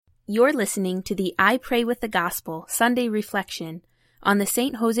You're listening to the I Pray with the Gospel Sunday Reflection on the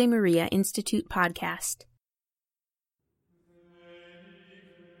St. Jose Maria Institute podcast.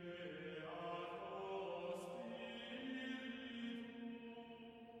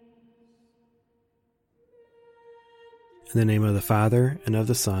 In the name of the Father, and of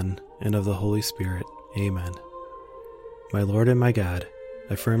the Son, and of the Holy Spirit. Amen. My Lord and my God,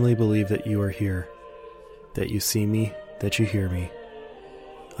 I firmly believe that you are here, that you see me, that you hear me.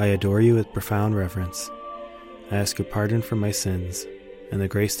 I adore you with profound reverence. I ask your pardon for my sins, and the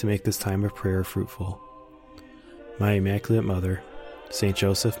grace to make this time of prayer fruitful. My Immaculate Mother, Saint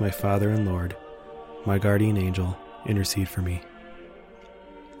Joseph, my Father and Lord, my guardian angel, intercede for me.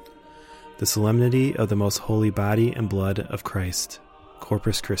 The solemnity of the most holy body and blood of Christ,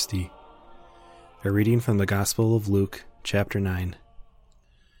 Corpus Christi. A reading from the Gospel of Luke, chapter 9.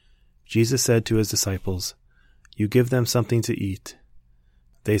 Jesus said to his disciples, "You give them something to eat."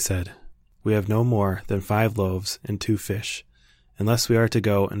 They said, "We have no more than 5 loaves and 2 fish, unless we are to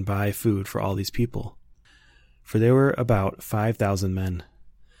go and buy food for all these people." For there were about 5,000 men.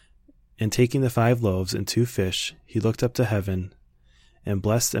 And taking the 5 loaves and 2 fish, he looked up to heaven, and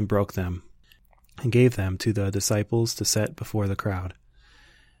blessed and broke them, and gave them to the disciples to set before the crowd.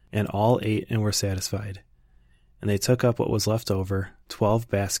 And all ate and were satisfied. And they took up what was left over, 12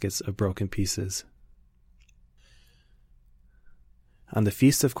 baskets of broken pieces. On the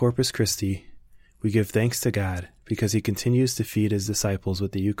feast of Corpus Christi, we give thanks to God because he continues to feed his disciples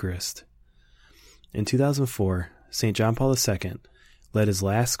with the Eucharist. In 2004, St. John Paul II led his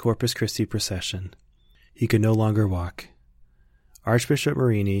last Corpus Christi procession. He could no longer walk. Archbishop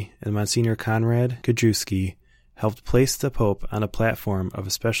Marini and Monsignor Konrad Kudrewski helped place the Pope on a platform of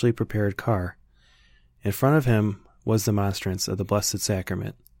a specially prepared car. In front of him was the monstrance of the Blessed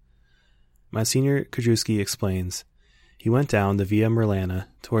Sacrament. Monsignor Kudrewski explains, he went down the Via Merlana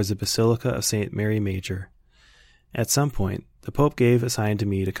towards the Basilica of St. Mary Major. At some point, the Pope gave a sign to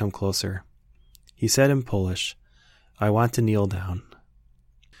me to come closer. He said in Polish, "I want to kneel down."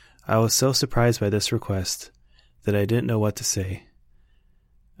 I was so surprised by this request that I didn't know what to say.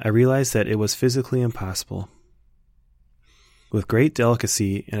 I realized that it was physically impossible. With great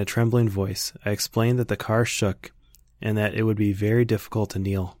delicacy and a trembling voice, I explained that the car shook and that it would be very difficult to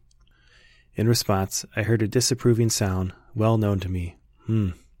kneel. In response, I heard a disapproving sound well known to me.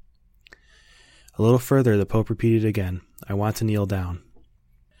 A little further, the Pope repeated again, "I want to kneel down."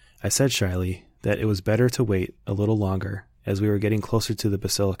 I said shyly that it was better to wait a little longer as we were getting closer to the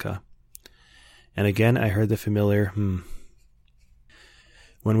basilica. And again I heard the familiar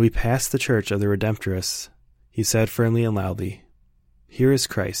When we passed the Church of the Redemptorists, he said firmly and loudly, "Here is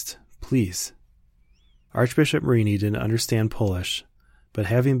Christ, please." Archbishop Marini didn't understand Polish, but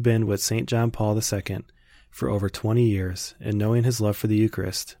having been with St. John Paul II for over 20 years and knowing his love for the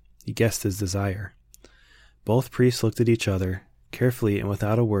Eucharist, he guessed his desire. Both priests looked at each other. Carefully and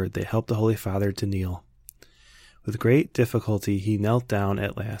without a word, they helped the Holy Father to kneel. With great difficulty, he knelt down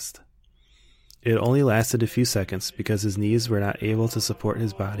at last. It only lasted a few seconds because his knees were not able to support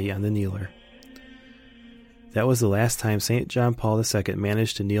his body on the kneeler. That was the last time St. John Paul II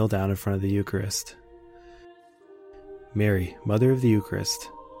managed to kneel down in front of the Eucharist. Mary, Mother of the Eucharist,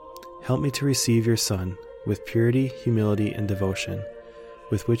 help me to receive your Son with purity, humility, and devotion,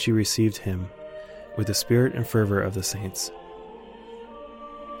 with which you received him, with the spirit and fervor of the saints.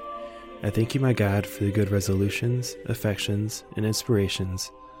 I thank you, my God, for the good resolutions, affections, and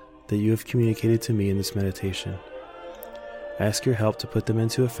inspirations that you have communicated to me in this meditation. I ask your help to put them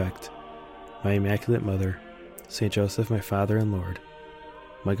into effect. My Immaculate Mother, Saint Joseph, my Father and Lord,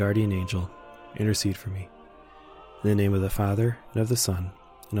 my guardian angel, intercede for me. In the name of the Father, and of the Son,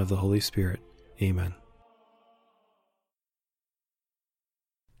 and of the Holy Spirit. Amen.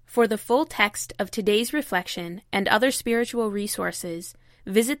 For the full text of today's reflection and other spiritual resources,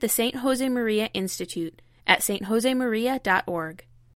 visit the St. Jose Maria Institute at stjosemaria.org.